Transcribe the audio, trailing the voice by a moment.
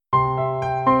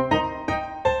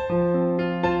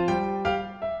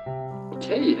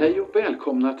Hej och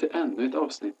välkomna till ännu ett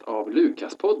avsnitt av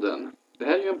Lukaspodden. Det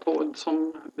här är ju en podd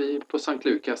som vi på Sankt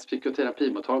Lukas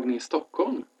psykoterapimottagning i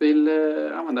Stockholm vill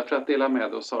använda för att dela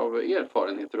med oss av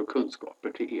erfarenheter och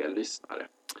kunskaper till er lyssnare.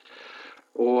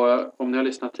 Och om ni har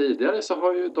lyssnat tidigare så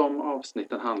har ju de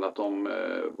avsnitten handlat om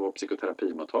vår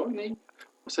psykoterapimottagning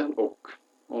och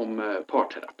om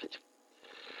parterapi.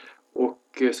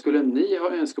 Och skulle ni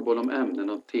ha önskemål om ämnen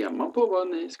och teman på vad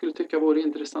ni skulle tycka vore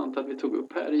intressant att vi tog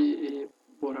upp här i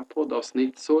våra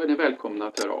poddavsnitt, så är ni välkomna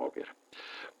att höra av er.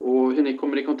 Och hur ni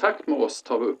kommer i kontakt med oss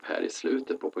tar vi upp här i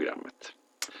slutet på programmet.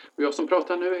 Och jag som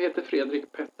pratar nu heter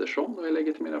Fredrik Pettersson och är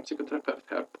legitimerad psykoterapeut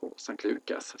här på Sankt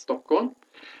Lukas, Stockholm.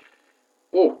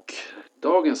 Och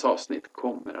dagens avsnitt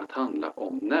kommer att handla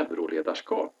om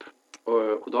neuroledarskap.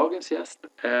 Och dagens gäst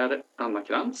är Anna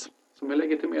Krantz, som är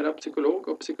legitimerad psykolog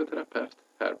och psykoterapeut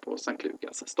här på Sankt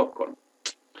Lukas, Stockholm.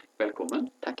 Välkommen.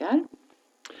 Tackar.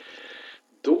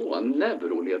 Då,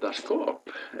 neuroledarskap.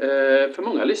 För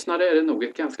många lyssnare är det nog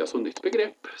ett ganska så nytt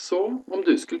begrepp. Så om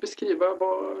du skulle beskriva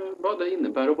vad det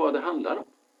innebär och vad det handlar om.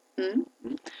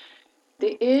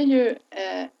 Det är ju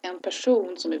en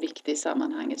person som är viktig i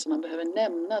sammanhanget som man behöver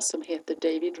nämna, som heter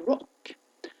David Rock.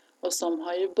 Och som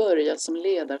har ju börjat som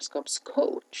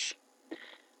ledarskapscoach.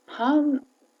 Han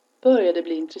började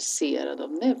bli intresserad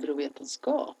av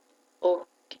neurovetenskap och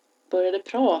började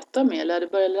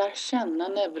började lära känna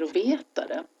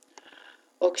neurovetare.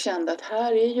 Och kände att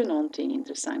här är ju någonting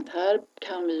intressant. Här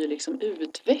kan vi ju liksom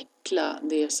utveckla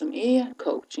det som är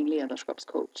coaching,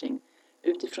 ledarskapscoaching.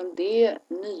 Utifrån det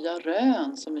nya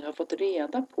rön som vi har fått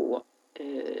reda på,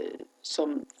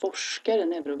 som forskare,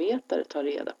 neurovetare tar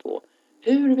reda på.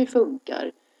 Hur vi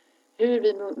funkar, hur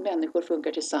vi människor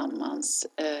funkar tillsammans.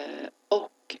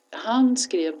 Och han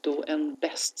skrev då en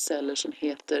bestseller som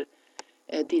heter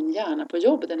Din hjärna på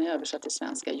jobbet. Den är översatt till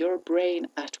svenska. Your brain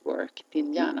at work.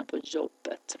 Din hjärna på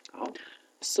jobbet. Ja.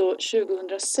 Så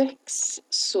 2006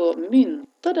 så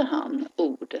myntade han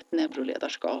ordet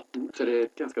neuroledarskap. Så det är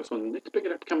ett ganska så nytt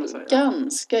begrepp kan man säga.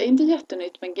 Inte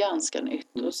jättenytt men ganska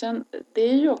nytt. Och sen, det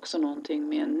är ju också någonting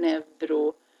med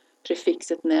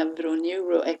prefixet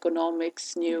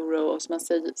neuroeconomics, och man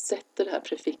sätter det här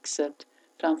prefixet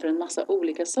framför en massa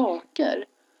olika saker.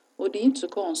 Och det är inte så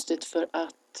konstigt, för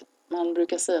att man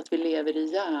brukar säga att vi lever i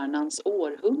hjärnans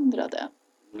århundrade.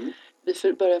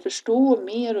 Vi börjar förstå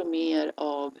mer och mer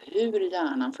av hur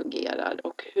hjärnan fungerar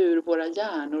och hur våra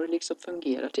hjärnor liksom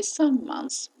fungerar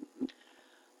tillsammans.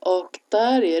 Och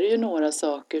där är det ju några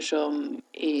saker som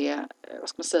är,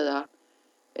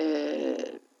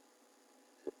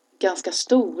 ganska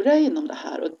stora inom det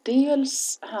här. Och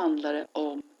dels handlar det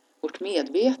om vårt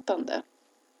medvetande.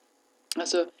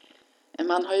 Alltså,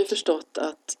 man har ju förstått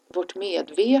att vårt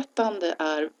medvetande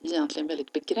är egentligen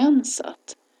väldigt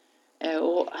begränsat.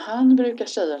 Och han brukar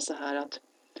säga så här att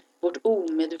vårt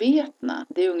omedvetna,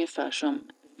 det är ungefär som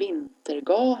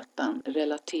Vintergatan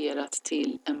relaterat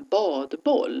till en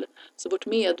badboll. Så vårt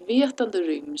medvetande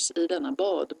ryms i denna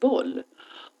badboll.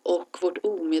 Och vårt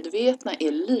omedvetna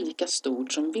är lika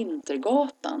stort som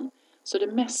Vintergatan. Så det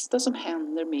mesta som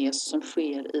händer med oss, som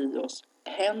sker i oss,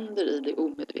 händer i det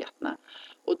omedvetna.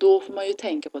 Och då får man ju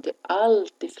tänka på att det är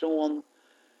allt ifrån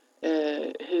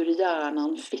hur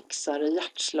hjärnan fixar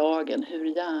hjärtslagen, hur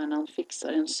hjärnan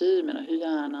fixar enzymerna, hur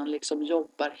hjärnan liksom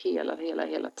jobbar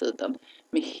hela tiden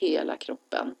med hela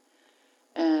kroppen.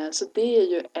 Så det är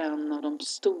ju en av de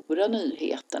stora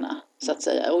nyheterna, så att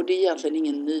säga. Och det är egentligen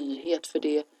ingen nyhet, för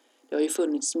det har ju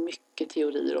funnits mycket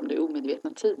teorier om det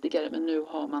omedvetna tidigare, men nu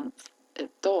har man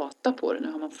data på det,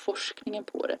 nu har man forskningen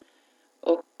på det.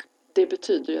 Och det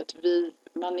betyder ju att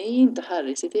man är inte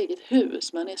herre i sitt eget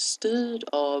hus, man är styrd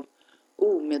av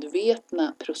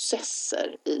omedvetna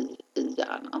processer i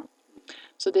hjärnan.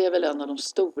 Så det är väl en av de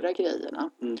stora grejerna.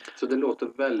 Så det låter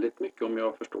väldigt mycket, om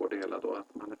jag förstår det hela då,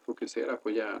 att man fokuserar på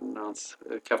hjärnans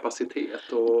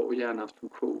kapacitet och hjärnans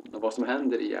funktion och vad som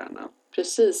händer i hjärnan.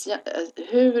 Precis.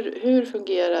 Hur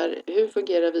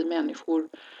fungerar vi människor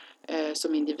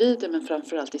som individer, men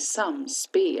framförallt i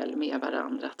samspel med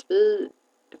varandra. Att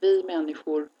vi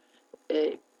människor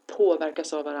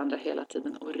påverkas av varandra hela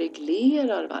tiden och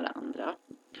reglerar varandra.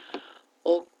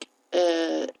 Och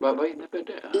vad innebär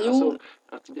det? Alltså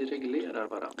att vi reglerar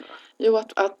varandra? Jo,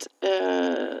 att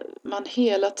man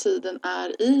hela tiden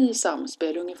är i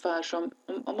samspel. Ungefär som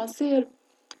om man ser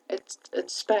ett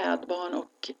spädbarn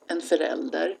och en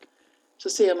förälder, så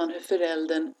ser man hur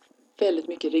föräldern väldigt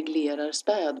mycket reglerar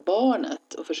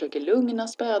spädbarnet och försöker lugna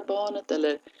spädbarnet,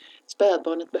 eller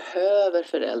spädbarnet behöver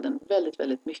föräldern väldigt,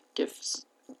 väldigt mycket.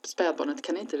 Spädbarnet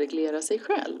kan inte reglera sig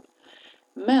själv.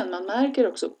 Men man märker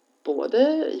också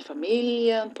både i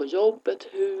familjen, på jobbet,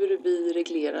 hur vi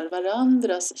reglerar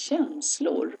varandras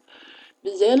känslor.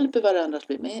 Vi hjälper varandra att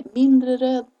bli mindre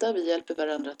rädda, vi hjälper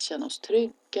varandra att känna oss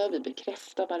trygga, vi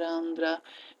bekräftar varandra,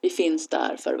 vi finns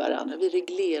där för varandra, vi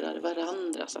reglerar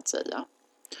varandra så att säga.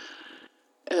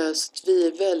 Så vi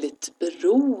är väldigt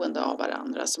beroende av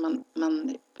varandra, så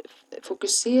man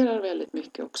fokuserar väldigt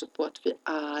mycket också på att vi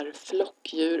är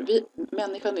flockdjur.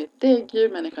 Människan är ett däggdjur,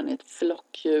 människan är ett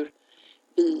flockdjur.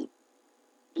 Vi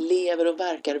lever och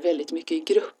verkar väldigt mycket i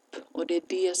grupp, och det är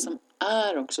det som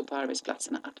är också på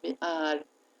arbetsplatserna, att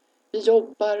vi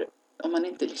jobbar, om man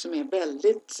inte liksom är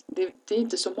väldigt, det är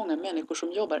inte så många människor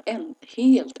som jobbar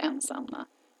helt ensamma.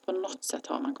 På något sätt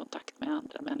har man kontakt med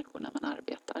andra människor när man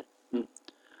arbetar.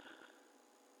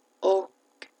 Och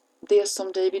det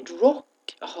som David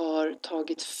Rock har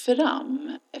tagit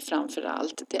fram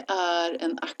framförallt, det är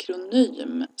en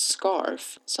akronym,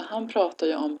 SCARF. Så han pratar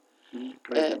ju om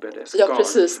ja,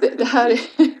 precis. Det här är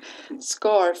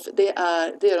SCARF, det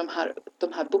är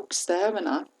de här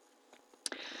bokstäverna.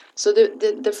 Så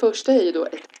det första är ju då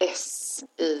ett S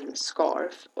i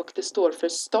SCARF, och det står för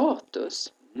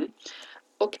status.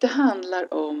 Och det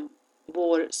handlar om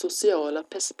vår sociala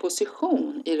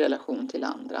position i relation till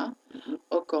andra.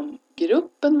 Och om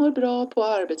gruppen mår bra på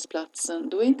arbetsplatsen,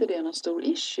 då är inte det någon stor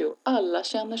issue. Alla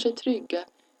känner sig trygga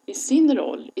i sin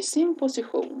roll, i sin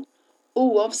position.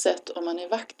 Oavsett om man är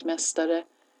vaktmästare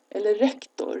eller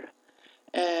rektor.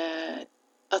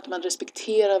 Att man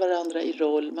respekterar varandra i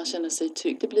roll, man känner sig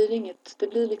trygg. Det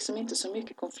blir liksom inte så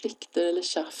mycket konflikter eller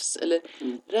tjafs eller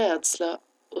rädsla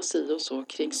och så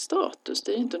kring status.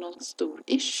 Det är inte någon stor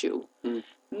issue.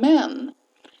 Men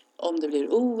om det blir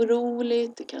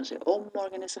oroligt, det kanske är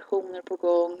omorganisationer på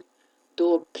gång,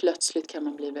 då plötsligt kan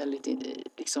man bli väldigt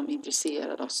liksom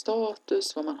intresserad av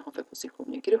status, vad man har för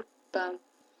position i gruppen.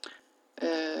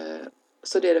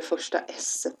 Så det är det första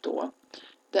S-et då.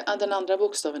 Den andra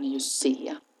bokstaven är ju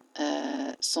C,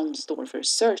 som står för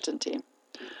certainty.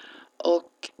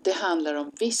 Och det handlar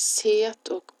om visshet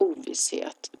och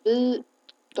ovisshet.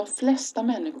 De flesta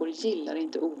människor gillar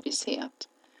inte ovisshet.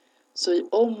 Så i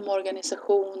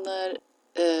omorganisationer,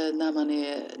 när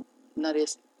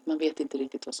man vet inte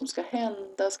riktigt vad som ska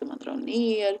hända, ska man dra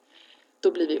ner,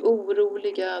 då blir vi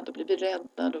oroliga, då blir vi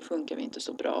rädda, då funkar vi inte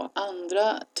så bra.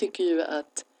 Andra tycker ju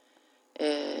att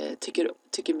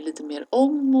tycker lite mer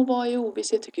om att vara i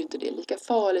ovisshet, tycker inte det är lika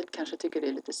farligt, kanske tycker det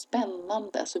är lite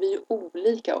spännande. Så vi är ju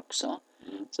olika också.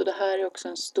 Så det här är också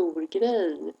en stor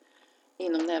grej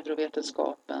inom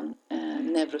neurovetenskapen,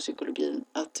 neuropsykologin,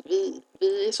 att vi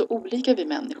är så olika vi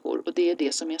människor, och det är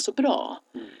det som är så bra.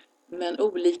 Men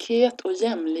olikhet och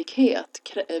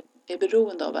jämlikhet är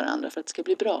beroende av varandra för att det ska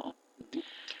bli bra.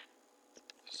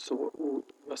 Så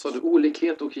vad sa du?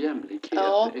 Olikhet och jämlikhet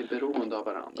är beroende av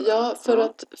varandra? Ja, för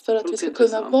att vi ska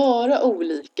kunna vara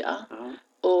olika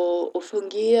och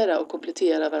fungera och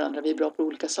komplettera varandra, vi är bra på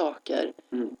olika saker,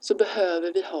 så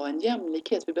behöver vi ha en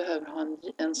jämlikhet. Vi behöver ha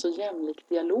en så jämlik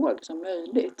dialog som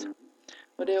möjligt.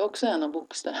 Och det är också en av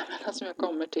bokstäverna som jag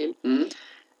kommer till.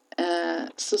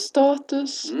 Så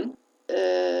status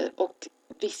och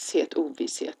visshet,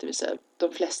 ovisshet, det vill säga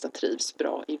de flesta trivs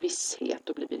bra i visshet,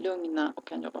 då blir vi lugna och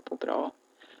kan jobba på bra.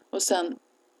 Och sen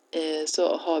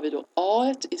så har vi då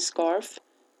A i SCARF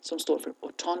som står för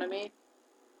autonomy,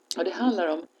 och det handlar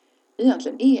om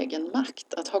egentligen egen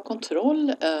makt, att ha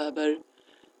kontroll över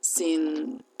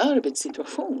sin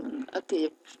arbetssituation, att det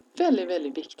är väldigt,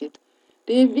 väldigt viktigt.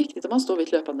 Det är viktigt om man står vid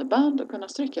ett löpande band och kunna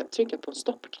trycka på en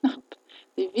stoppknapp.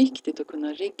 Det är viktigt att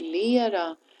kunna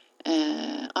reglera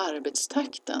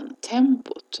arbetstakten,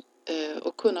 tempot,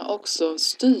 och kunna också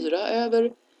styra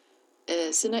över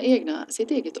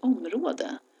sitt eget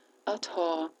område. Att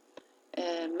ha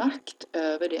makt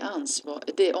över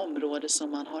det område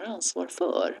som man har ansvar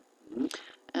för.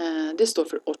 Det står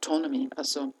för autonomy,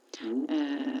 alltså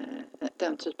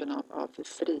den typen av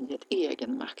frihet,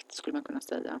 egen makt skulle man kunna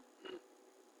säga.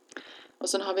 Och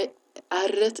sen har vi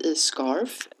R i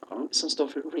SCARF som står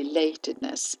för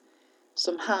relatedness,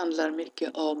 som handlar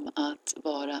mycket om att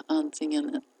vara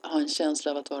antingen ha en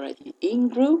känsla av att vara i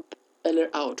in-group eller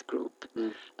out-group.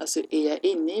 Alltså är jag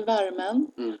inne i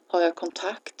värmen? Har jag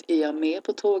kontakt? Är jag med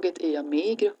på tåget? Är jag med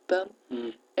i gruppen?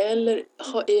 Eller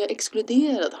är jag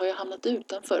exkluderad? Har jag hamnat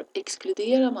utanför?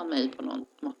 Exkluderar man mig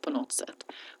på något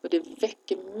sätt? Och det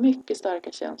väcker mycket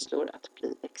starka känslor att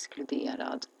bli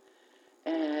exkluderad.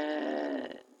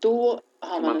 Då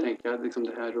har man tänka liksom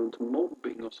det här runt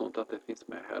mobbing och sånt, att det finns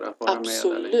med här, att vara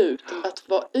absolut. Med att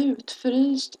vara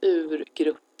utfryst ur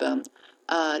gruppen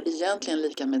är egentligen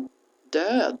lika med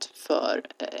död för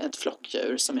ett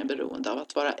flockdjur som är beroende av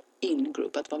att vara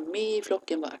in-group, att vara med i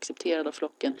flocken, vara accepterad av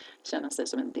flocken, känna sig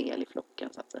som en del i flocken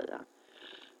så att säga.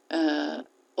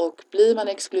 Och blir man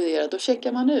exkluderad, då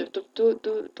checkar man ut.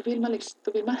 Då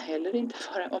vill man heller inte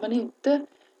vara, om man inte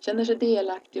känner sig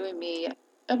delaktig och är med,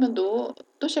 ja men då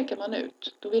checkar man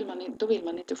ut. Då vill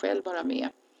man inte själv vara med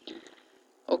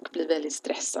och blir väldigt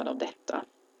stressad av detta.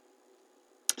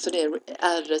 Så det är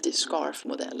R i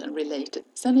SCARF-modellen, related.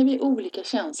 Sen är vi olika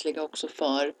känsliga också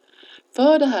för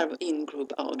det här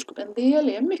in-group, out-group. En del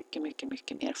är mycket, mycket,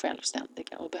 mycket mer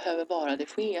självständiga och behöver vara det.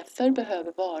 Chefer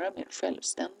behöver vara mer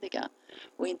självständiga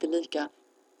och inte lika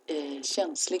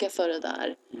känsliga för det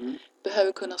där.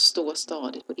 Behöver kunna stå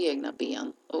stadigt på egna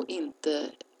ben och inte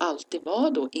alltid vara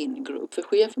då in-group. För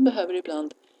chefen behöver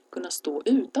ibland kunna stå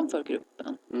utanför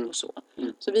gruppen och så.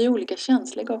 Så vi är olika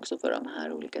känsliga också för de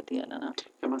här olika delarna.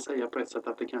 Kan man säga på ett sätt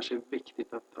att det kanske är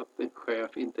viktigt att en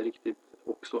chef inte riktigt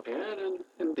också är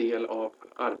en del av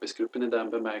arbetsgruppen i den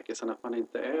bemärkelsen att man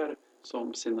inte är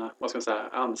som sina, vad ska man säga,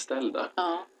 anställda?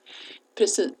 Ja,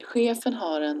 precis. Chefen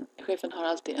har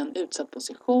alltid en utsatt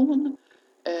position,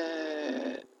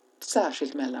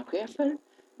 särskilt mellanchefer.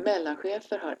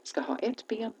 Mellanchefer ska ha ett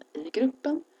ben i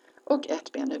gruppen och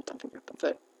ett ben utanför gruppen.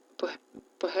 För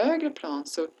på högre plan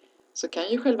så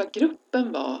kan ju själva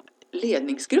gruppen vara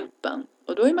ledningsgruppen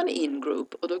och då är man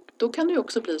in-group och då kan det ju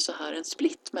också bli så här en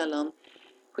split mellan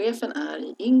chefen är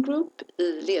i in-group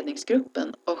i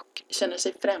ledningsgruppen och känner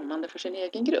sig främmande för sin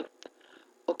egen grupp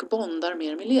och bondar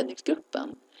mer med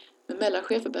ledningsgruppen. Men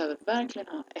mellanchefer behöver verkligen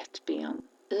ha ett ben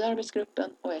i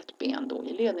arbetsgruppen och ett ben då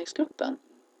i ledningsgruppen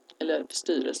eller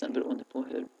styrelsen beroende på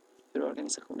hur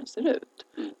organisationen ser ut.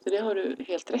 Så det har du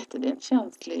helt rätt i. Det är en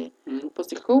känslig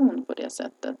position på det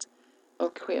sättet.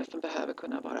 Och chefen behöver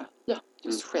kunna vara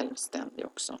just självständig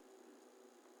också.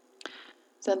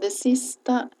 Sen den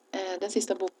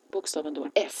sista bokstaven då,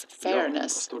 F,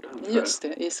 fairness. Ja, just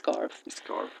det, i SCARF.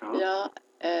 Ja,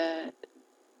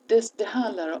 det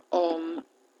handlar om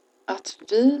att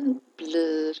vi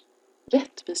blir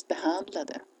rättvist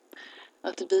behandlade.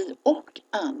 Att vi och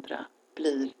andra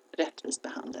blir rättvist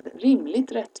behandlade,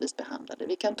 rimligt rättvist behandlade.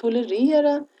 Vi kan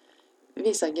tolerera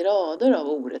vissa grader av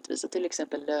orättvisa, till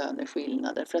exempel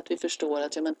löneskillnader, för att vi förstår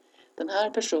att den här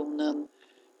personen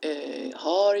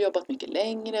har jobbat mycket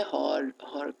längre,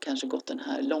 har kanske gått den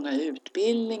här långa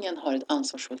utbildningen, har ett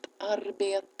ansvarsfullt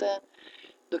arbete.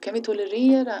 Då kan vi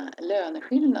tolerera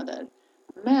löneskillnader.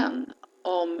 Men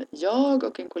om jag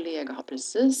och en kollega har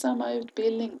precis samma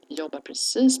utbildning, jobbar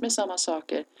precis med samma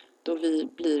saker, då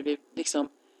blir vi liksom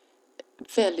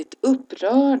väldigt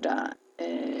upprörda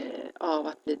av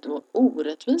att bli då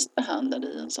orättvist behandlade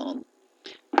i en sån.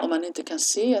 Om man inte kan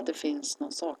se att det finns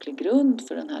någon saklig grund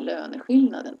för den här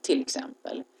löneskillnaden till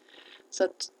exempel. Så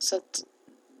att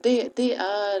det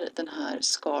är den här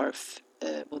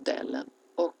SCARF-modellen.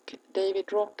 Och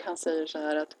David Rock han säger så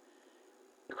här att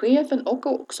chefen och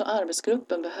också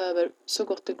arbetsgruppen behöver så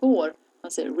gott det går,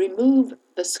 han säger remove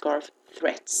the SCARF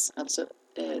threats. Alltså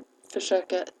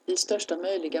försöka i största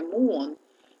möjliga mån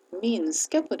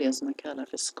minska på det som man kallar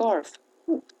för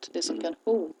SCARF-hot. Det som kan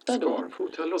hota då.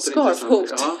 SCARF-hot, det låter SCARF-hot.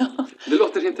 intressant. Ja, det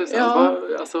låter intressant.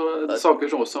 Ja. Alltså,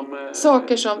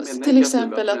 saker som till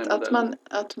exempel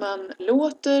att man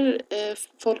låter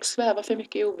folk sväva för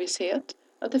mycket i ovisshet.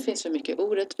 Att det finns för mycket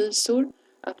orättvisor.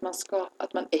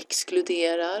 Att man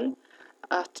exkluderar.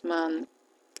 Att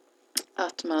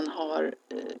man har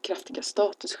kraftiga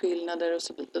statusskillnader och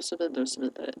så vidare och så vidare och så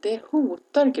vidare. Det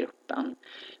hotar gruppen.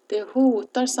 Det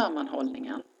hotar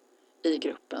sammanhållningen i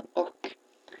gruppen. Och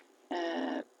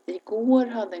igår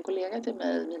hade en kollega till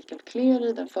mig, Mikael Kler,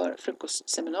 i den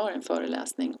frukostseminarien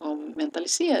föreläsning om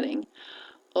mentalisering.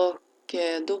 Och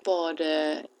då var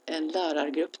det en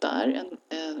lärargrupp där,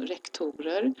 en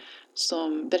rektorer,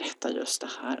 som berättar just det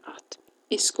här att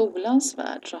i skolans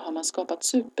värld så har man skapat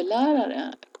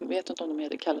superlärare, jag vet inte om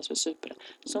det kallas för superlärare,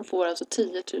 som får alltså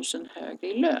 10 000 högre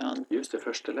i lön. Just det,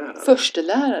 förstelärare.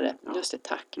 Förstelärare, ja. Just det,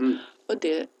 tack. Och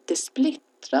det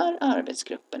splittrar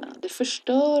arbetsgrupperna, det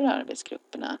förstör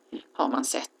arbetsgrupperna, har man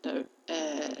sett nu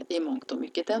i mångt och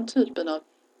mycket. Den typen av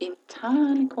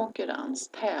intern konkurrens,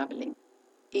 tävling,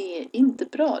 är inte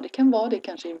bra. Det kan vara det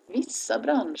kanske i vissa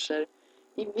branscher,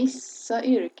 i vissa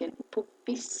yrken, på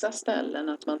vissa ställen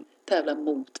att man tävlar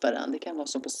mot varandra. Det kan vara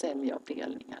som på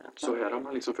säljavdelningar. Så här har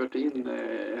man liksom fört in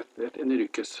en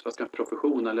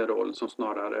yrkesprofession eller roll som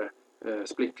snarare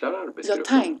splittrar arbetsgruppen.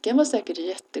 Ja, tanken var säkert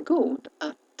jättegod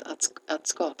att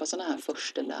skapa sådana här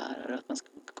förstelärare, att man ska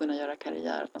kunna göra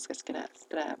karriär, att man ska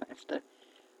sträva efter.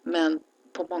 Men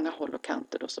på många håll och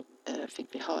kanter då så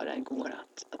fick vi höra igår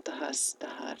att det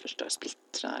här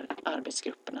splittrar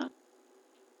arbetsgrupperna.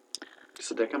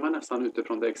 så det kan man nästan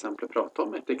utifrån det exemplet prata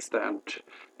om en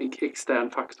extern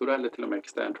faktor eller till och med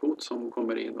externt hot som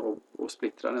kommer in och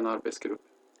splittrar en arbetsgrupp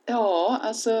Ja,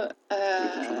 alltså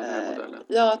utifrån den här modellen.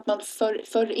 ja, att man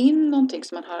för in någonting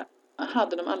som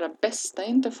hade de allra bästa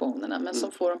intentionerna men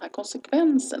som får de här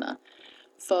konsekvenserna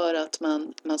för att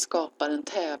man skapar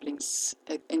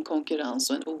en konkurrens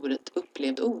och en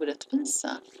upplevd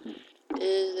orättvisa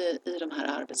i de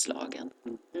här arbetslagen.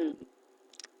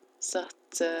 Så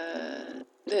att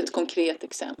det är ett konkret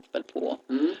exempel på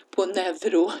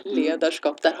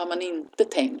neuroledarskap. Där har man inte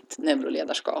tänkt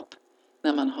neuroledarskap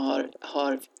när man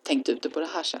har tänkt ut det på det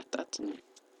här sättet.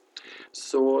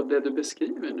 Så det du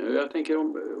beskriver nu, jag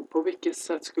tänker på vilket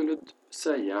sätt skulle du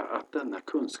säga att denna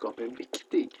kunskap är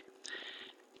viktig?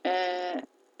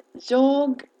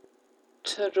 Jag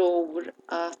tror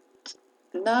att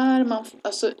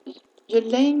ju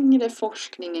längre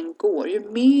forskningen går, ju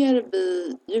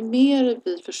mer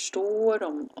vi förstår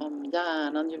om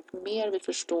hjärnan, ju mer vi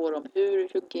förstår om hur det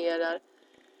fungerar,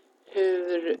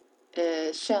 hur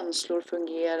känslor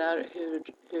fungerar,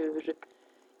 hur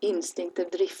instinkter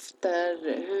drifter,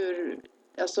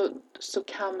 så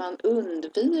kan man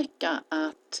undvika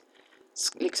att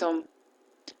liksom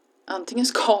antingen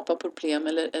skapa problem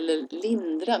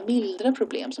eller mildra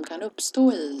problem som kan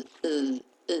uppstå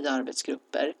i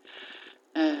arbetsgrupper.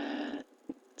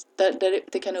 Där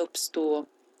det kan uppstå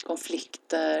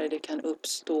konflikter, det kan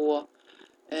uppstå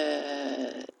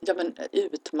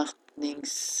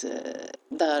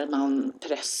där man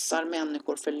pressar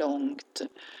människor för långt.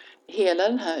 Hela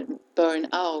den här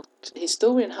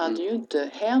burnout-historien hade ju inte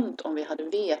hänt om vi hade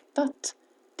vetat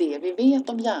det vi vet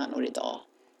om hjärnor idag.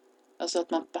 Alltså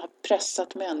att man har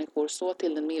pressat människor så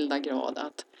till den milda grad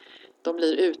att de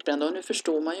blir utbrända. Och nu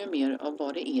förstår man ju mer av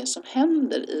vad det är som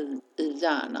händer i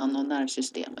hjärnan och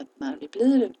nervsystemet när vi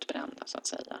blir utbrända, så att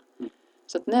säga.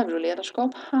 Så att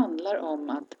neuroledarskap handlar om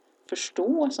att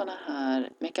förstå sådana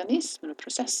här mekanismer och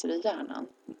processer i hjärnan.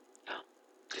 Ja.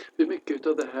 Hur mycket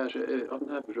av det här av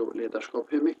neuroledarskap,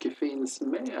 hur mycket finns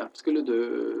med, skulle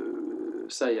du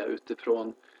säga,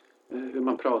 utifrån hur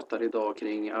man pratar idag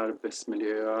kring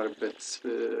arbetsmiljö,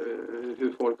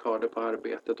 hur folk har det på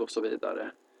arbetet och så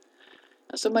vidare?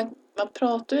 Alltså man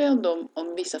pratar ju ändå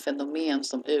om vissa fenomen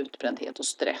som utbrändhet och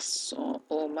stress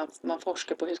och man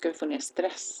forskar på hur ska vi få ner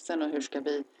stressen och hur ska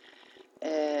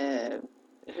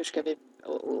vi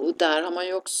och där har man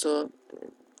ju också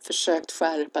försökt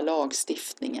skärpa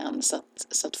lagstiftningen så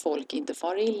att folk inte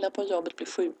far illa på jobbet, blir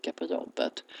sjuka på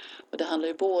jobbet. Och det handlar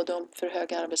ju både om för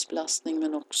hög arbetsbelastning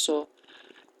men också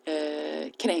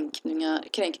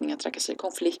kränkningar, trakasserier,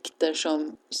 konflikter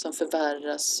som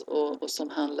förvärras och som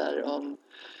handlar om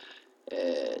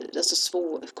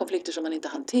konflikter som man inte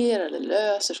hanterar eller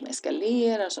löser, som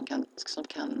eskalerar, som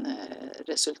kan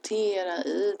resultera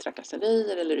i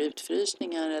trakasserier eller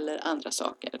utfrysningar eller andra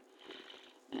saker.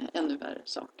 Ännu värre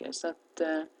saker. Så att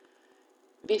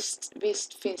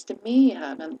visst finns det med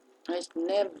här, men just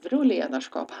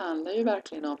neuroledarskap handlar ju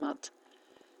verkligen om att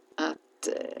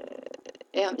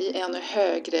i ännu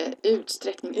högre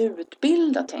utsträckning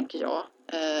utbilda, tänker jag,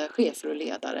 chefer och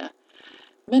ledare.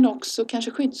 Men också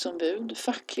kanske skyddsombud,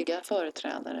 fackliga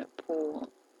företrädare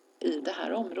i det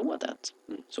här området.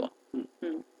 Så.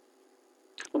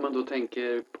 Om man då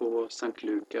tänker på Sankt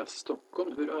Lukas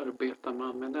Stockholm, hur arbetar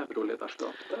man med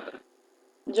neuroledarskap där?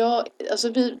 Ja, alltså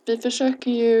vi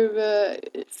försöker ju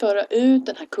föra ut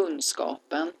den här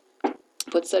kunskapen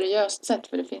på ett seriöst sätt,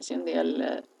 för det finns ju en del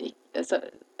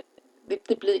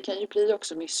det kan ju bli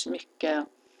också mycket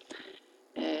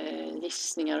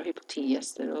gissningar och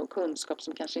hypoteser och kunskap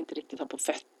som kanske inte riktigt har på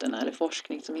fötterna eller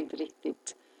forskning som inte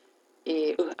riktigt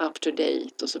är up to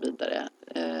date och så vidare.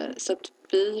 Så att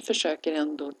vi försöker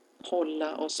ändå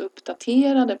hålla oss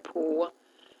uppdaterade på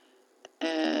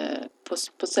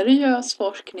seriös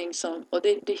forskning och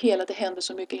det händer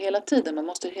så mycket hela tiden. Man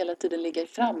måste hela tiden ligga i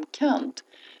framkant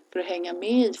för att hänga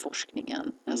med i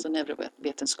forskningen, alltså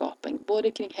neurovetenskapen,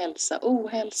 både kring hälsa och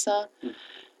ohälsa,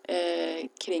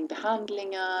 kring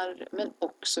behandlingar, men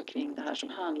också kring det här som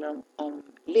handlar om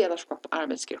ledarskap och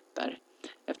arbetsgrupper.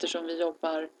 Eftersom vi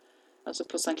jobbar, alltså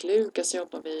på Sankt Lukas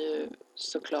jobbar vi ju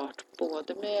såklart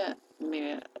både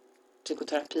med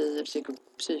psykoterapi,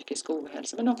 psykisk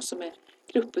ohälsa, men också med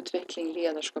grupputveckling,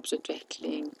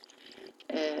 ledarskapsutveckling.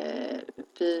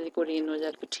 Vi går in och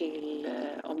hjälper till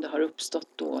om det har uppstått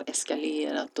då,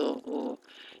 eskalerat och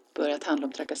börjat handla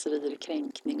om trakasserier,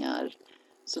 kränkningar.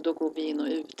 Så då går vi in och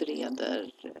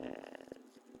utreder.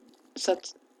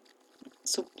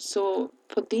 Så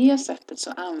på det sättet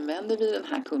så använder vi den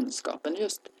här kunskapen,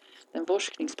 just den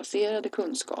forskningsbaserade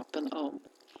kunskapen om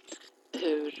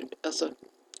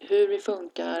hur vi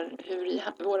funkar,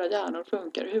 våra hjärnor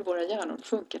funkar, hur våra hjärnor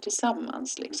funkar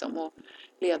tillsammans liksom, och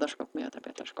ledarskap,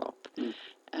 medarbetarskap.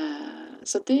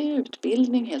 Så det är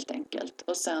utbildning helt enkelt.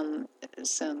 Och sen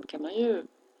kan man ju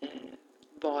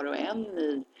var och en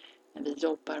när vi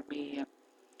jobbar med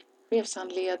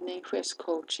chefshandledning,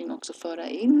 chefscoaching också föra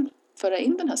in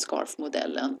den här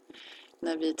SCARF-modellen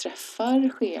när vi träffar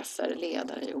chefer,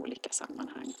 ledare i olika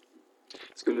sammanhang.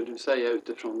 Skulle du säga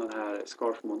utifrån den här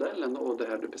SCARF-modellen och det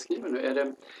här du beskriver nu,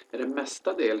 är det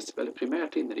mestadels eller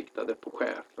primärt inriktade på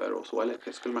chefer och så? Eller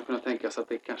skulle man kunna tänka sig att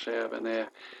det kanske även är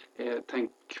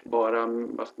tänkbara,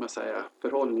 vad ska man säga,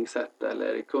 förhållningssätt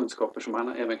eller kunskaper som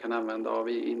man även kan använda av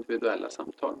i individuella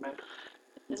samtal med?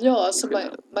 Ja, alltså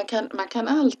man kan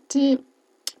alltid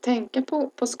tänka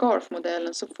på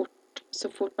SCARF-modellen så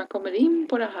fort man kommer in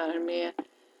på det här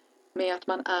med att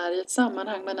man är i ett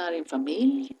sammanhang, man är i en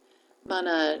familj, man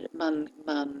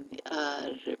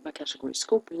kanske går i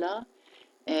skola.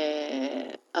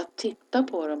 Att titta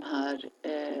på de här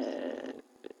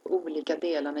olika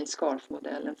delarna i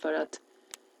SCARF-modellen för att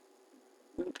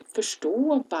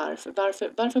förstå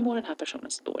varför mår den här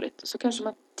personen så dåligt. Så kanske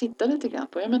man tittar lite grann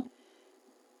på, men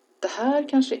det här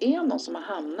kanske är någon som har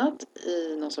hamnat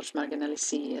i någon sorts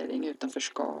marginalisering,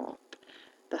 utanförskap.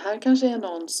 Det här kanske är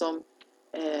någon som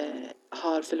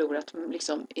har förlorat,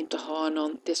 liksom inte har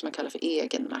någon, det som man kallar för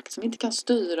egenmakt, som inte kan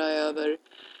styra över,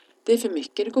 det är för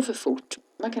mycket, det går för fort,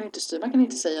 man kan inte styra, man kan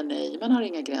inte säga nej, man har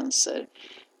inga gränser,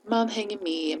 man hänger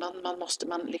med,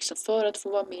 man liksom, för att få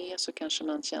vara med så kanske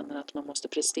man känner att man måste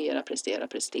prestera.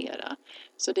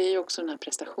 Så det är ju också den här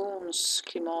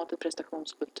prestationsklimatet,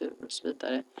 prestationskultur och så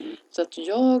vidare. Så att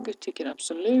jag tycker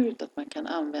absolut att man kan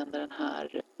använda den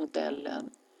här modellen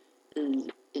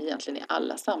egentligen i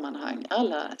alla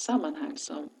sammanhang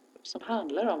som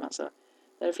handlar om, alltså,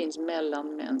 där det finns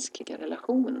mellanmänskliga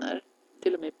relationer,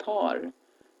 till och med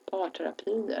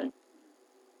parterapier.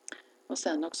 Och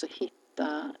sen också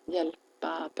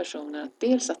hjälpa personer att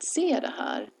dels att se det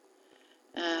här.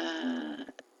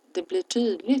 Det blir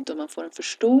tydligt och man får en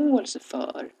förståelse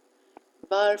för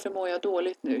varför mår jag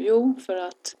dåligt nu? Jo, för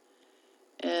att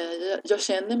jag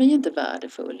känner mig inte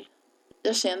värdefull.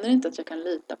 Jag känner inte att jag kan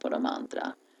lita på de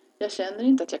andra. Jag känner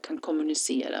inte att jag kan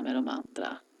kommunicera med de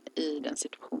andra i den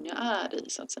situation jag är i,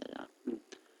 så att säga.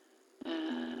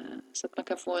 Så att man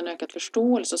kan få en ökad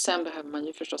förståelse, och sen behöver man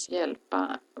ju förstås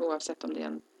hjälpa, oavsett om det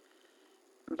är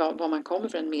var man kommer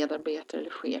för en medarbetare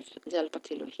eller chef, hjälpa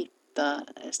till att hitta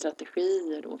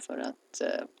strategier då för att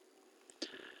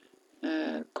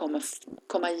komma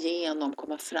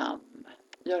fram,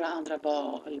 göra andra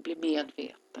val, bli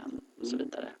medveten och så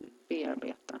vidare,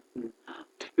 bearbeta.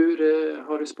 Hur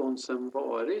har responsen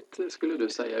varit, skulle du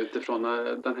säga, utifrån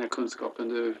den här kunskapen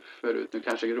du förut nu,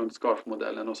 kanske runt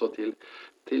SCARF-modellen och så till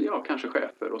kanske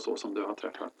chefer och så som du har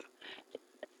träffat?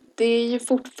 Det är ju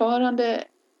fortfarande,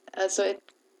 alltså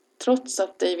trots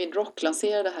att David Rock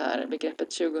lanserade det här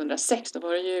begreppet 2006, då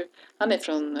var det ju, han är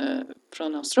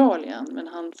från Australien, men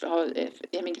han har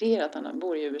emigrerat, han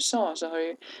bor i USA,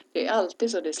 så det är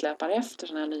alltid så det släpar efter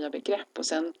sådana här nya begrepp. Och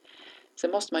sen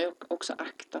måste man ju också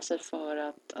akta sig för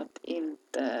att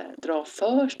inte dra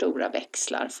för stora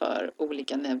växlar för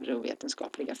olika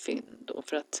neurovetenskapliga fynd. Och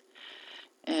för att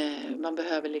man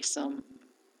behöver liksom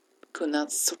kunna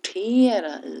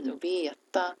sortera i och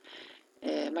veta.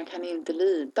 Man kan inte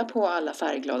lita på alla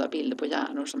färgglada bilder på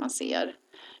hjärnor som man ser.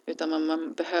 Utan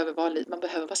man behöver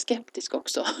vara skeptisk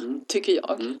också, tycker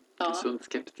jag. Ja. En sund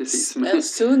skepticism. En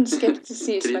sund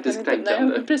skepticism. Kritiskt tänkande.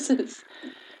 Nej, precis.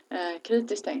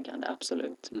 Kritiskt tänkande,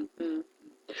 absolut.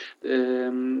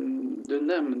 Du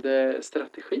nämnde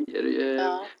strategier.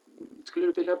 Ja. Skulle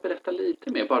du vilja berätta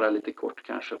lite mer, bara lite kort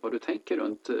kanske, vad du tänker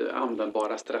runt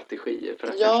användbara strategier för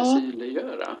att kanske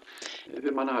synliggöra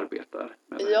hur man arbetar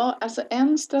med det? Ja, alltså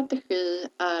en strategi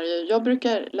är ju, jag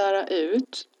brukar lära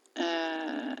ut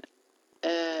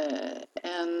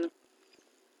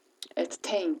ett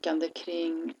tänkande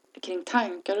kring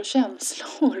tankar och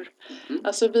känslor.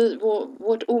 Alltså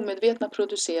vårt omedvetna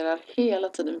producerar hela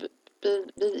tiden,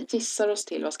 vi gissar oss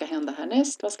till vad ska hända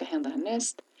härnäst.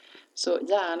 Så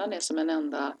hjärnan är som en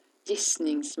enda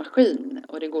gissningsmaskin,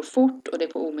 och det går fort och det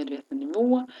är på omedveten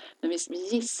nivå, men vi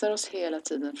gissar oss hela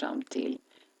tiden fram till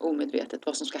omedvetet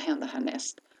vad som ska hända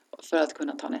härnäst för att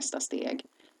kunna ta nästa steg.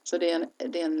 Så det är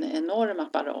en enorm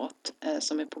apparat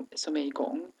som är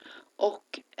igång,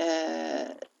 och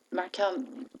man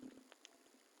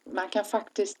kan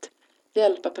faktiskt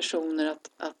hjälpa personer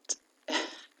att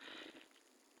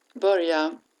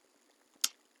börja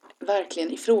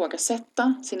verkligen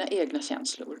ifrågasätta sina egna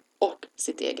känslor och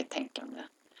sitt eget tänkande.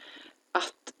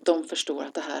 Att de förstår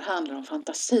att det här handlar om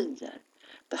fantasier.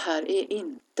 det här är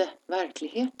inte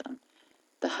verkligheten.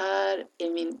 Det här är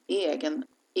min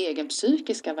egen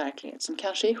psykiska verklighet som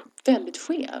kanske är väldigt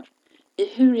skev i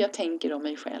hur jag tänker om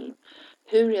mig själv,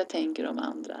 hur jag tänker om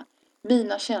andra.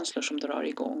 Mina känslor som drar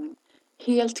igång,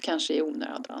 helt kanske i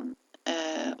onödan.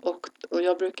 Och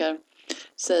jag brukar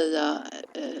säga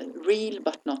real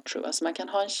but not true. Alltså man kan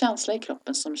ha en känsla i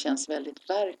kroppen som känns väldigt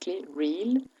verklig,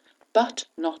 real, but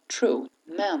not true.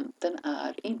 Men den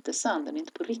är inte sann, den är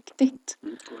inte på riktigt.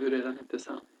 Och hur är den inte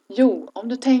sann? Jo, om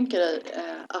du tänker dig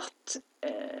att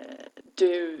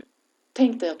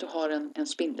tänk dig att du har en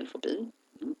spindelfobi.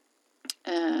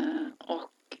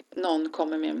 Och någon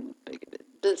kommer med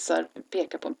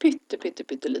pekar på en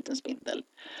pytteliten spindel.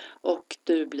 Och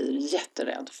du blir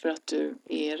jätterädd för att du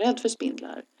är rädd för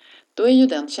spindlar. Då är ju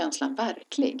den känslan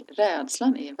verklig.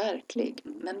 Rädslan är verklig,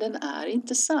 men den är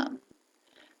inte sann.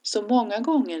 Så många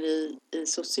gånger i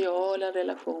sociala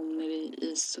relationer,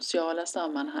 i sociala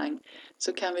sammanhang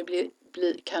så kan vi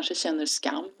kanske känner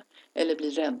skam eller bli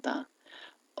rädda.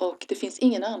 Och det finns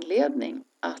ingen anledning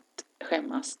att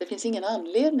skämmas. Det finns ingen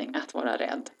anledning att vara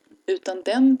rädd. Utan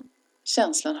den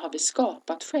känslan har vi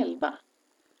skapat själva.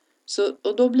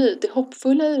 Och då blir det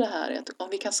hoppfulla i det här att om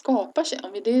vi kan skapa,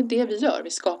 det är det vi gör, vi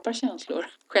skapar känslor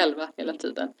själva hela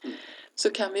tiden. Så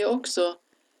kan vi också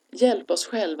hjälpa oss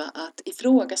själva att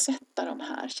ifrågasätta de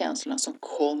här känslorna som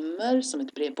kommer som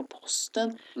ett brev på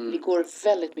posten. Vi går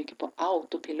väldigt mycket på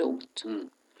autopilot.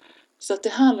 Så att det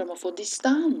handlar om att få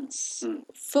distans.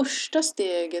 Första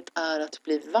steget är att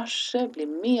bli varse, bli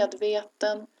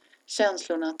medveten,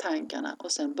 känslorna, tankarna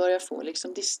och sen börja få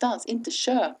liksom distans, inte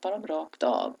köpa dem rakt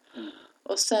av.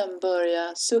 Och sen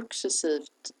börja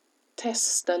successivt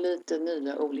testa lite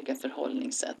nya olika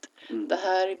förhållningssätt. Det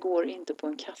här går inte på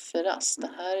en kafferast. Det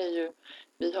här är ju,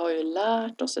 vi har ju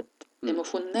lärt oss ett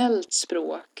emotionellt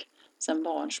språk sedan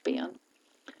barnsben.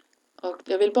 Och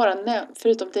jag vill bara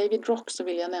förutom David Rock så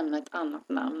vill jag nämna ett annat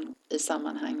namn i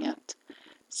sammanhanget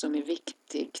som är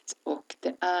viktigt. Och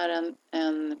det är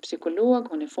en psykolog,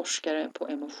 hon är forskare på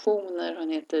emotioner. Hon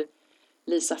heter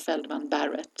Lisa Feldman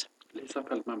Barrett. Lisa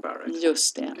Feldman Barrett.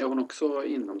 Just det. Är hon också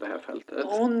inom det här fältet?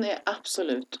 Hon är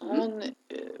absolut.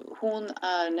 Hon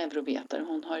är neurovetare.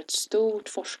 Hon har ett stort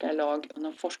forskarlag. Hon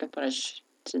har forskat bara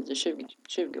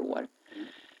 10-20 år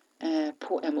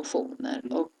på emotioner.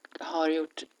 Och har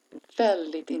gjort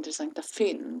väldigt intressanta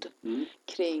fynd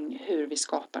kring hur vi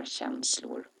skapar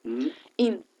känslor.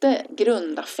 Inte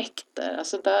grundaffekter.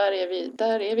 Alltså där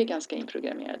är vi ganska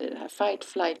inprogrammerade i det här fight,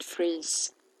 flight,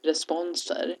 freeze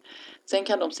responser. Sen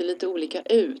kan de se lite olika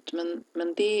ut,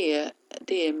 men det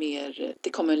är mer, det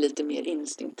kommer lite mer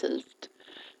instinktivt.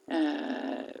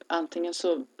 Antingen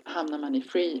så hamnar man i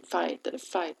fight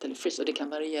eller freeze och det kan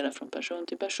variera från person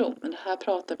till person. Men här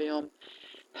pratar vi om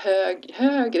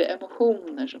högre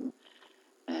emotioner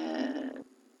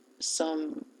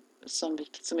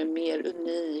som är mer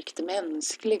unikt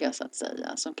mänskliga så att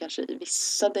säga. Som kanske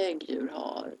vissa däggdjur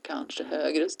har, kanske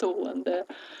högre stående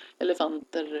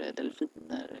elefanter,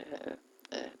 delfiner,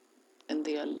 en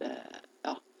del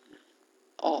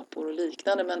apor och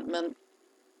liknande. Men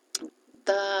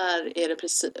där är det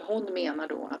precis, hon menar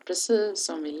då att precis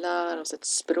som vi lär oss ett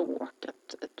språk,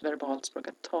 ett verbalt språk,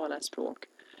 att tala ett språk,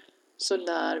 så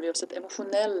lär vi oss ett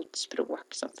emotionellt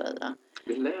språk så att säga.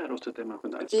 Vi lär oss ett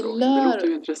emotionellt språk. Det låter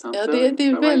ju intressant. Ja, det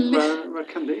är väldigt... Vad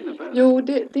kan det innebära? Jo,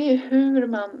 det är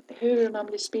hur man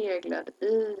blir speglad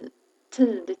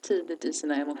tidigt i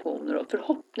sina emotioner. Och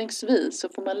förhoppningsvis så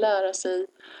får man lära sig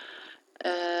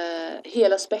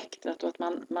hela spektrat och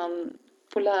att man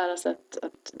får lära sig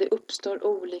att det uppstår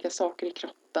olika saker i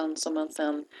kroppen som man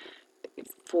sen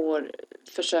får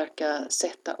försöka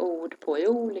sätta ord på i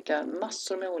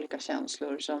massor med olika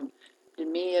känslor som blir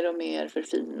mer och mer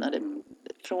förfinade.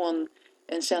 Från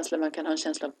en känsla, man kan ha en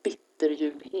känsla av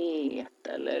bitterljuvhet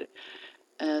eller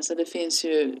så det finns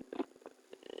ju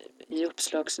i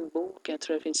uppslagsboken, jag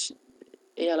tror det finns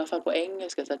i alla fall på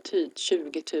engelska så här,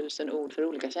 20 000 ord för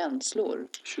olika känslor.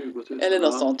 20 000. Eller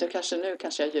något sånt. Nu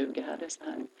kanske jag ljuger här. Det är så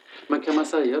här. Men kan man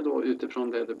säga då utifrån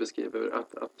det du beskriver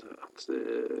att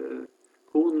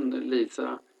hon,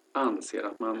 Lisa, anser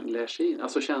att man lär sig in,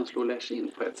 alltså känslor lärs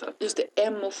in på ett sätt? Just det,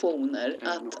 emotioner.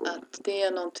 Att det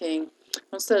är någonting,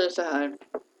 hon säger så här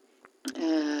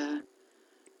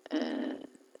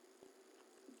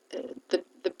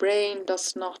the brain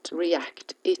does not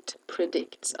react, it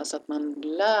predicts. Alltså att man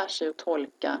lär sig att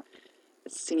tolka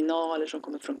signaler som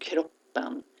kommer från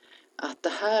kroppen. Att det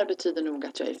här betyder nog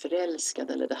att jag är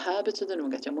förälskad, eller det här betyder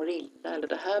nog att jag mår illa, eller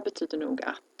det här betyder nog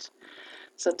att.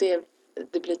 Så att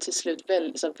det blir till slut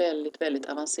väldigt, väldigt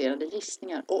avancerade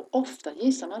gissningar. Och ofta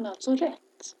gissar man alltså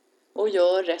rätt. och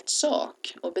gör rätt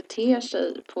sak och beter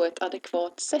sig på ett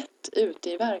adekvat sätt ute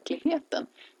i verkligheten.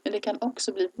 Men det kan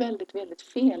också bli väldigt, väldigt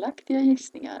felaktiga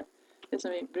gissningar. Det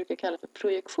som vi brukar kalla för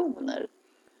projektioner.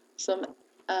 Som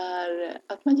är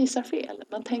att man gissar fel.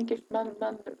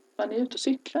 Man är ute och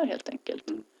cyklar helt enkelt.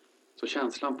 Så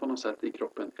känslan på något sätt i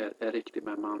kroppen är riktig,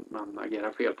 men man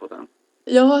agerar fel på den.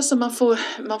 Ja, så man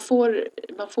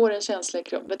får en känsla i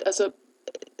kroppen. Alltså,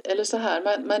 eller så här,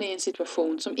 man är i en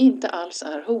situation som inte alls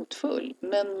är hotfull.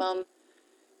 Men man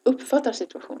uppfattar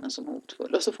situationen som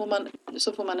hotfull. Och så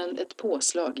får man ett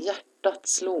påslag. Hjärtat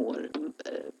slår.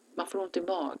 Man får ont i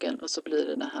magen. Och så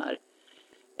blir det här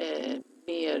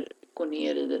går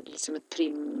ner i det, liksom ett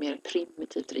mer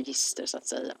primitivt register så att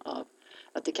säga. Av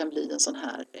att det kan bli en sån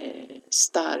här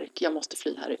stark, jag måste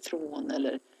fly härifrån.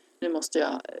 Eller nu måste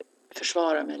jag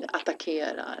försvara mig eller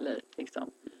attackera. Eller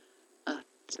liksom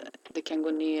att det kan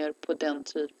gå ner på den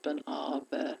typen av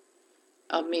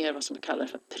mer vad som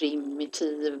kallas för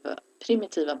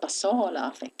primitiva basala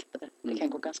affekter. Det kan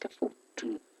gå ganska fort.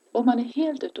 Och man är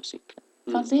helt ute och cyklar.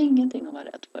 Det fanns ingenting att vara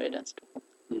rädd för i den situationen.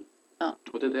 Ja.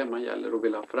 Och det är det man gäller att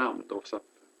vilja fram då, så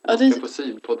att man ska få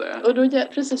syn på det. Och då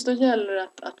gäller det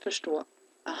att förstå,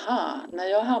 när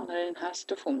jag hamnar i den här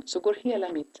situationen så går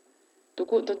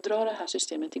då drar det här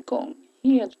systemet igång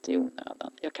helt i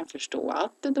onödan. Jag kan förstå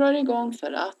att det drar igång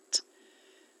för att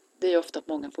det är ofta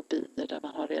många fobier där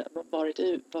man har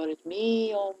varit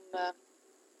med om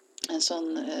en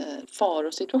sån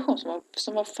farosituation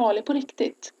som var farlig på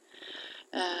riktigt.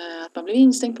 Att man blev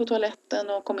instängd på toaletten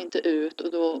och kom inte ut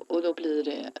och då blir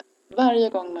det, varje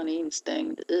gång man är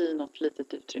instängd i något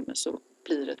litet utrymme så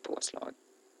blir det ett påslag.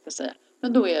 Så att säga.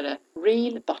 Men då är det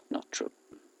real but not true.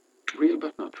 Real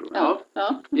but not true.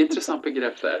 Ja. Intressant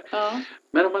begrepp där. Ja.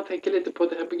 Men om man tänker lite på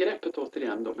det här begreppet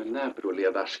återigen då med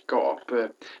neuroledarskap.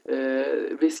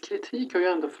 Viss kritik har ju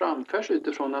ändå framförts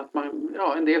utifrån att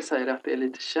en del säger att det är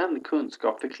lite känd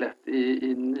kunskap förklätt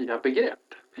i nya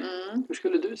begrepp. Hur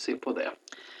skulle du se på det?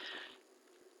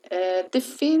 Det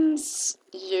finns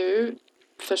ju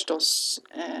förstås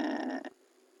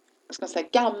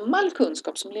gammal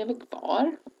kunskap som lever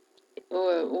kvar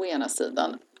å ena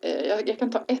sidan. Jag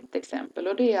kan ta ett exempel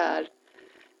och det är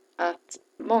att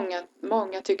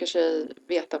många tycker sig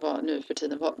veta vad nu för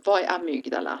tiden, vad är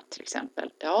amygdala till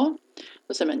exempel. Ja,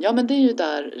 då säger man, men det är ju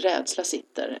där rädsla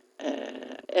sitter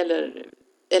eller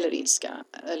ilska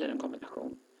eller en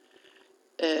kombination.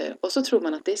 Och så tror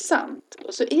man att det är sant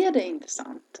och så är det inte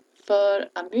sant. För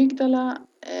amygdala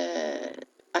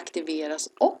aktiveras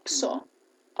också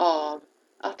av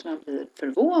att man blir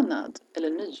förvånad eller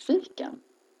nyfiken.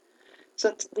 Så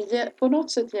att på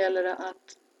något sätt gäller det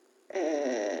att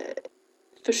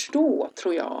förstå,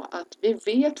 tror jag, att vi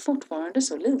vet fortfarande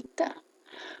så lite.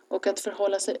 Och att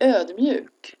förhålla sig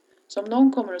ödmjuk. Så om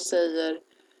någon kommer och säger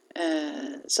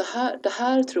det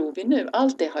här tror vi nu.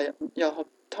 Allt det jag har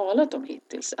talat om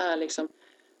hittills är liksom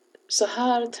så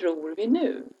här tror vi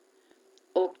nu.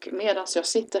 Och medan jag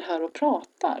sitter här och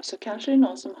pratar så kanske det är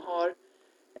någon som har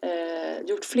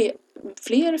gjort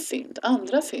fler fynd,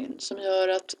 andra fynd som gör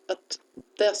att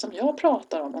det som jag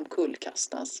pratar om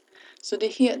kullkastas. Så det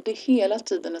är hela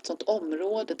tiden ett sånt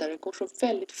område där det går så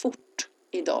väldigt fort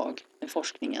idag med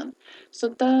forskningen. Så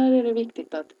där är det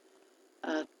viktigt att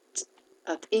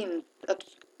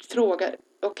fråga,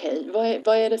 okej,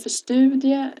 vad är det för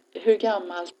studie? Hur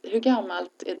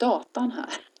gammalt är datan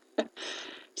här?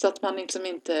 Så att man liksom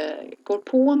inte går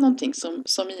på någonting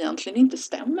som egentligen inte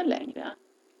stämmer längre.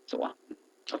 Så.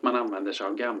 Att man använder sig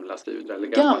av gamla studier eller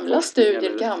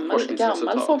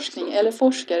gammal forskning eller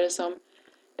forskare som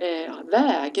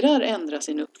vägrar ändra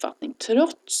sin uppfattning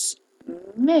trots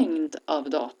mängd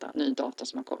av ny data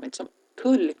som har kommit som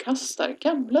kullkastar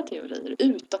gamla teorier,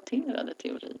 utdaterade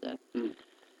teorier.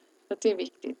 Så det är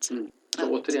viktigt. Så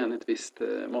återigen ett visst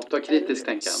mått av kritiskt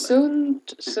tänkande.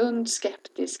 Sund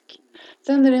skeptisk.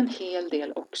 Sen är det en hel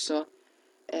del också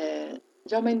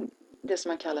det som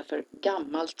man kallar för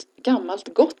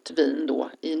gammalt gott vin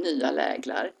då i nya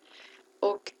läglar.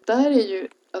 Och där är ju,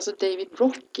 alltså David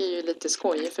Brock är ju lite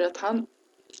skojig för att han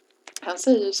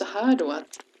säger ju så här då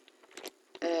att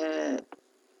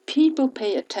people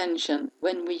pay attention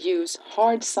when we use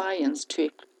hard science to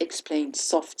explain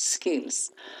soft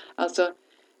skills. Alltså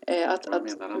att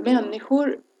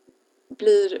människor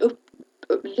blir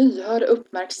lyhörda,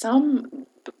 uppmärksam,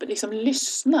 liksom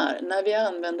lyssnar när vi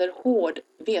använder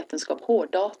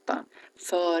hårddata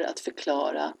för att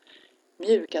förklara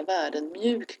mjuka värden,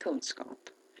 mjuk kunskap.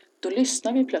 Då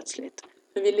lyssnar vi plötsligt.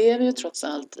 För vi lever ju trots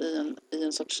allt i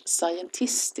en sorts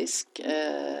scientistisk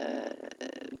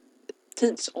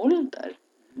tidsålder.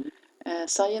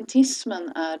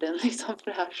 Scientismen är den liksom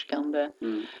förhärskande.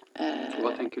 Och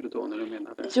vad tänker du då när du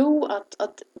menar det? Jo,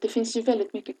 att det finns ju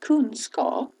väldigt mycket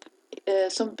kunskap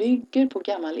som bygger på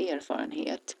gammal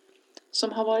erfarenhet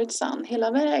som har varit sann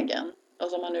hela vägen och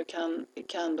som man nu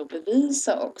kan då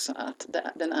bevisa också att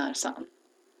den är sann.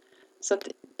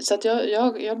 Så att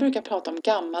jag brukar prata om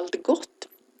gammalt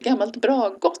bra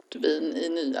gott vin i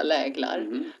nya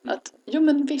läglar. Att jo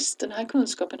men visst, den här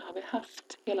kunskapen har vi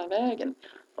haft hela vägen.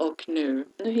 Och nu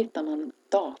hittar man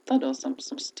data då som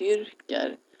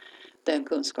styrker den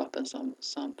kunskapen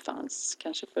som fanns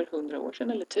kanske för 100 år sedan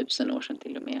eller 1000 år sedan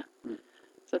till och med.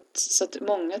 Så att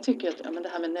många tycker att ja, men det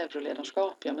här med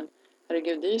neuroledarskap, ja men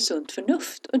herregud, det är ju sunt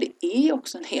förnuft. Och det är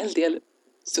också en hel del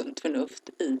sunt förnuft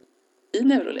i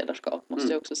neuroledarskap,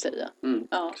 måste jag också säga.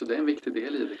 Ja. Så det är en viktig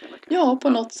del i det kan man Ja, på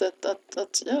något sätt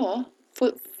att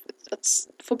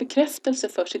få bekräftelse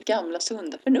för sitt gamla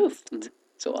sunda förnuft.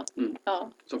 Så.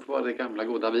 Ja. Som får vara det gamla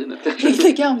goda vinet.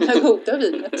 Det gamla goda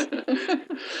vinet.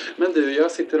 Men du,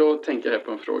 jag sitter och tänker här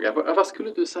på en fråga. Vad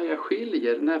skulle du säga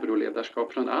skiljer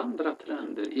neuroledarskap från andra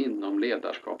trender inom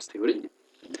ledarskapsteori?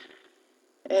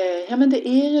 Ja, men det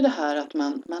är ju det här att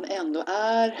man ändå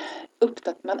är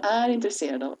man är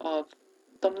intresserad av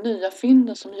de nya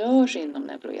fynden som görs inom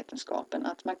neurovetenskapen.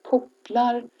 Att man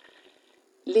kopplar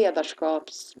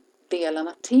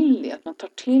ledarskapsdelarna till det. Att man tar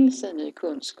till sig ny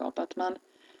kunskap. Att man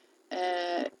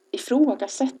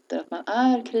ifrågasätter. Att man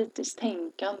är kritiskt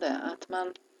tänkande. Att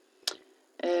man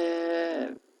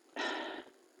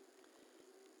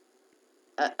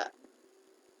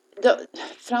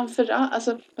framförallt,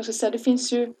 alltså man ska säga, det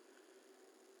finns ju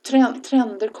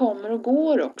trender kommer och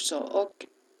går också. Och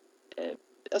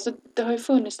alltså det har ju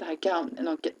funnits det här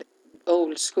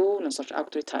old school, en sorts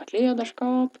auktoritärt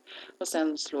ledarskap. Och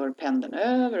sen slår pendeln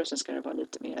över och sen ska det vara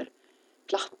lite mer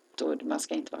platt. Och man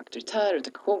ska inte vara auktoritär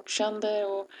utan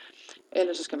coachande.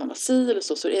 Eller så ska man vara si eller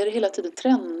så. Så är det hela tiden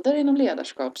trender inom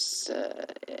ledarskaps...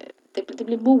 Det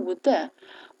blir mode.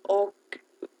 Och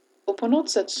på något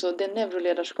sätt så det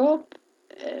neuroledarskap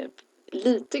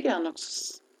lite grann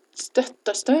också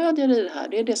stödjer i det här.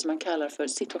 Det är det som man kallar för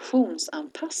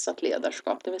situationsanpassat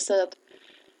ledarskap. Det vill säga att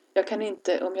jag kan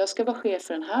inte, om jag ska vara chef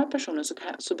för den här personen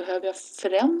så behöver jag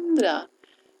förändra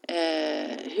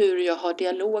hur jag har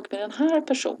dialog med den här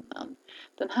personen.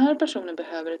 Den här personen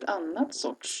behöver ett annat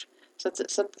sorts. Så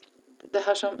att det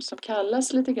här som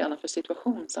kallas lite grann för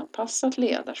situationsanpassat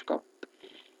ledarskap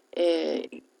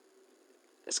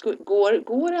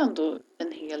går ändå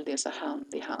en hel del så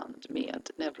hand i hand med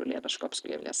neuroledarskap,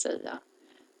 skulle jag vilja säga.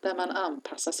 Där man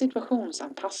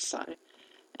situationsanpassar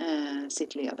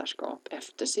sitt ledarskap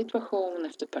efter situation,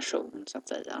 efter person så att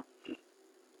säga.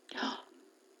 Ja.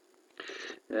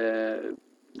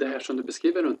 Det här som du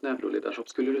beskriver runt neuroledarskap,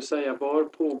 skulle du säga var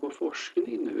pågår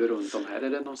forskning nu runt om här? Är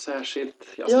det någon särskilt,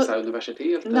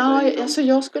 universitet? Nej, alltså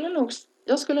jag skulle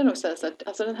nog säga så att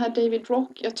alltså den här David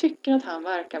Rock, jag tycker att han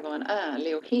verkar vara en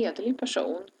ärlig och hederlig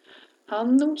person.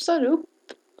 Han nosar upp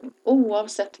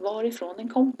oavsett varifrån den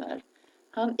kommer.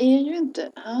 Han har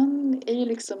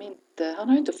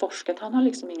ju inte forskat, han har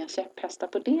liksom inga käpphästar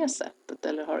på det sättet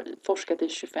eller har forskat i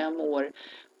 25 år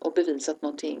och bevisat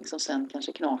någonting som sen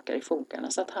kanske knakar i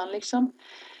fogarna. Så att han liksom,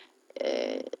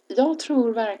 jag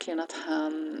tror verkligen att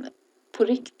han på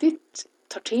riktigt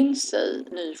tar till sig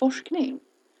ny forskning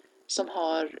som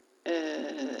har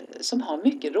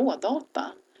mycket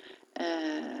rådata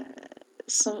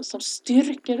som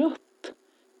styrker upp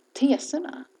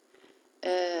teserna.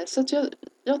 Så att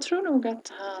jag tror nog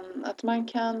att man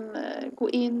kan gå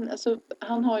in, alltså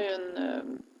han har ju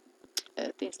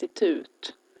ett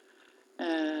institut,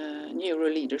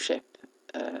 Neuroleadership.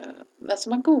 Alltså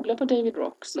man googlar på David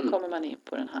Rock så kommer man in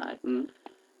på den här.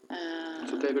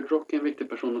 Så David Rock är en viktig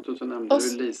person och så nämnde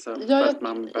du Lisa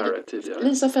Feldman Barrett tidigare.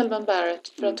 Lisa Feldman Barrett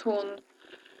för att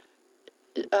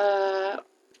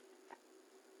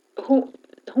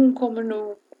hon kommer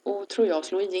nog och tror jag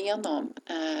slå igenom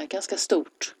ganska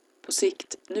stort på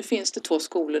sikt. Nu finns det 2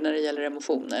 skolor när det gäller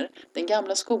emotioner. Den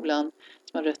gamla skolan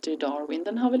som har rötter i Darwin,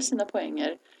 den har väl sina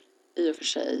poänger i och för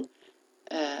sig.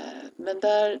 Men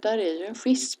där är ju en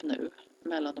schism nu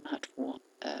mellan de här 2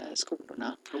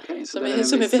 skolorna. Okay, som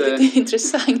är väldigt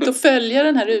intressant att följa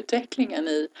den här utvecklingen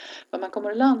i vad man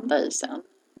kommer att landa i sen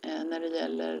när det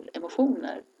gäller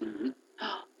emotioner.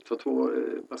 Så 2,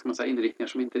 vad ska man säga, inriktningar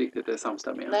som inte riktigt är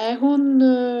samstämmiga. Nej, hon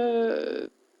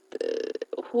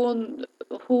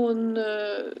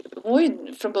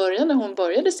från början när hon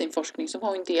började sin forskning så var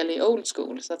hon en del i old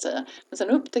school så att säga. Men sen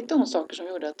upptäckte hon saker som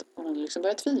gjorde att hon liksom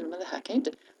började tvivla. Men det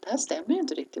här stämmer ju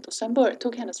inte riktigt. Och sen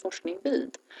tog hennes forskning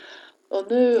vid. Och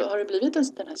nu har det blivit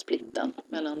den här splitten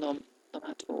mellan de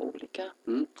här 2 olika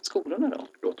Mm. skolorna då.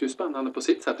 Låter ju spännande på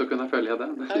sitt sätt att kunna följa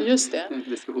den Ja, just det.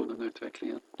 diskussionen och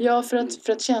utvecklingen. Ja, för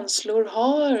att känslor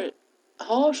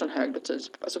har sån hög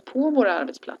betydelse. Alltså på våra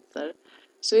arbetsplatser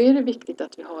så är det viktigt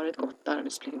att vi har ett gott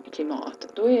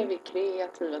arbetsklimat. Då är vi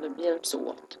kreativa, vi hjälps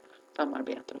åt,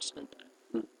 samarbetar och så vidare.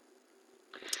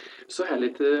 Så här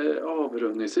lite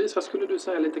avrundningsvis, vad skulle du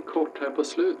säga lite kort här på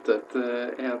slutet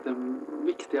är de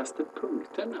viktigaste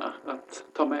punkterna att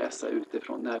ta med sig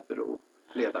utifrån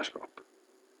neuroledarskap?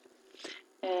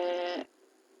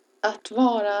 Att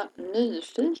vara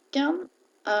nyfiken,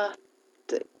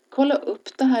 att kolla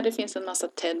upp det här. Det finns en massa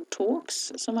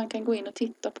TED-talks som man kan gå in och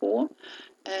titta på.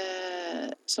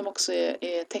 Som också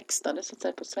är textade så att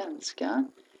säga på svenska.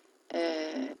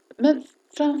 Men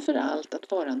framförallt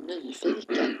att vara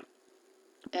nyfiken.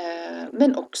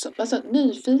 Men också alltså,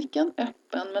 nyfiken,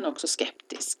 öppen men också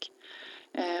skeptisk.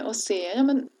 Och se, ja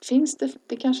men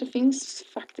det kanske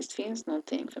faktiskt finns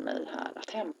någonting för mig här att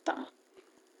hämta.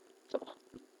 Så,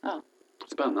 ja.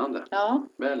 Spännande. Ja.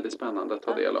 Väldigt spännande att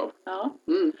ta del av. Ja.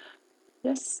 Mm.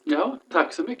 Yes. Ja,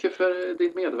 tack så mycket för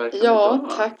din medverkan Ja, idag.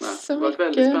 tack så mycket. Det var mycket.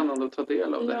 väldigt spännande att ta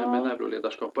del av det här med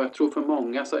neuroledarskap. Och jag tror för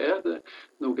många så är det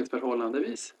nog ett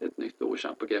förhållandevis ett nytt och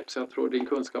okänt begrepp. Så jag tror din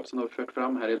kunskap som du har fört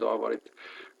fram här idag har varit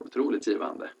otroligt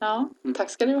givande. Ja, tack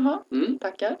ska du ha. Mm.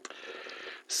 Tackar.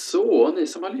 Så ni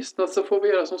som har lyssnat så får vi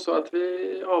göra som så att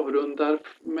vi avrundar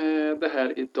med det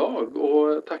här idag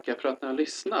och tackar för att ni har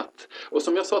lyssnat. Och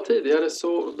som jag sa tidigare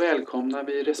så välkomnar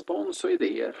vi respons och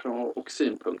idéer och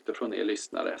synpunkter från er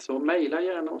lyssnare. Så mejla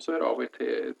gärna och så hör av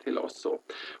er till oss.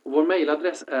 Och vår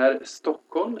mejladress är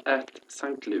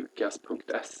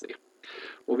stockholm@sanktlukas.se.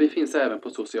 Och vi finns även på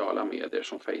sociala medier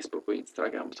som Facebook och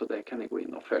Instagram så där kan ni gå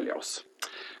in och följa oss.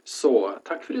 Så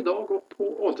tack för idag och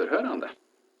på återhörande.